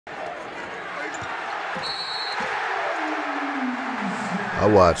I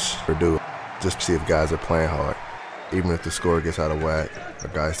watch Purdue just to see if guys are playing hard. Even if the score gets out of whack, our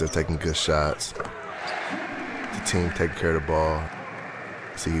guys still taking good shots. The team taking care of the ball.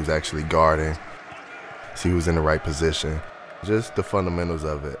 See who's actually guarding. See who's in the right position. Just the fundamentals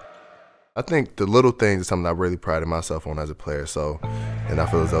of it. I think the little things is something I really prided myself on as a player. And I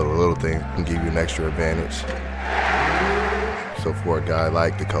feel as though the little things can give you an extra advantage. So for a guy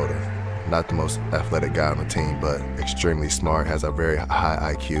like Dakota, not the most athletic guy on the team, but extremely smart, has a very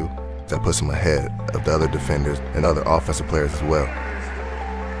high IQ that puts him ahead of the other defenders and other offensive players as well.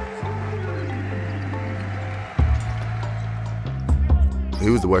 He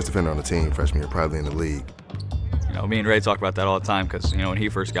was the worst defender on the team freshman year, probably in the league. You know, me and Ray talk about that all the time because, you know, when he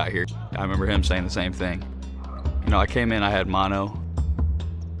first got here, I remember him saying the same thing. You know, I came in, I had mono.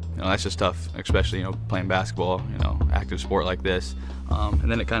 You know, that's just tough, especially, you know, playing basketball, you know, active sport like this.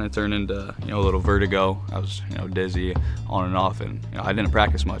 And then it kind of turned into, you know, a little vertigo. I was, you know, dizzy on and off, and, you know, I didn't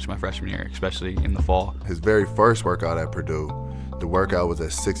practice much my freshman year, especially in the fall. His very first workout at Purdue, the workout was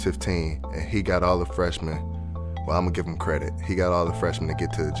at 6:15, and he got all the freshmen, well, I'm gonna give him credit, he got all the freshmen to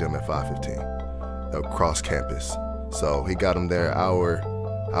get to the gym at 5:15, across campus. So he got them there an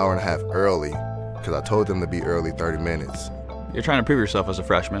hour and a half early, because I told them to be early 30 minutes. You're trying to prove yourself as a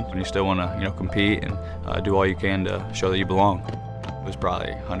freshman, and you still want to, you know, compete and do all you can to show that you belong. It was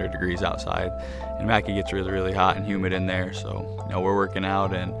probably 100 degrees outside, and Mackey gets really, really hot and humid in there. So, you know, we're working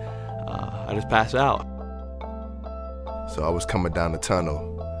out, and I just pass out. So I was coming down the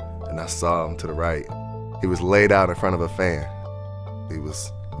tunnel, and I saw him to the right. He was laid out in front of a fan. He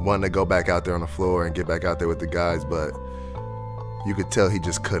was wanting to go back out there on the floor and get back out there with the guys, but you could tell he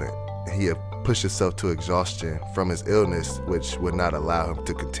just couldn't. He had pushed himself to exhaustion from his illness, which would not allow him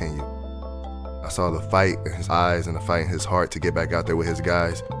to continue. I saw the fight in his eyes and the fight in his heart to get back out there with his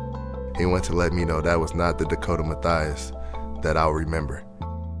guys. He wanted to let me know that was not the Dakota Mathias that I'll remember.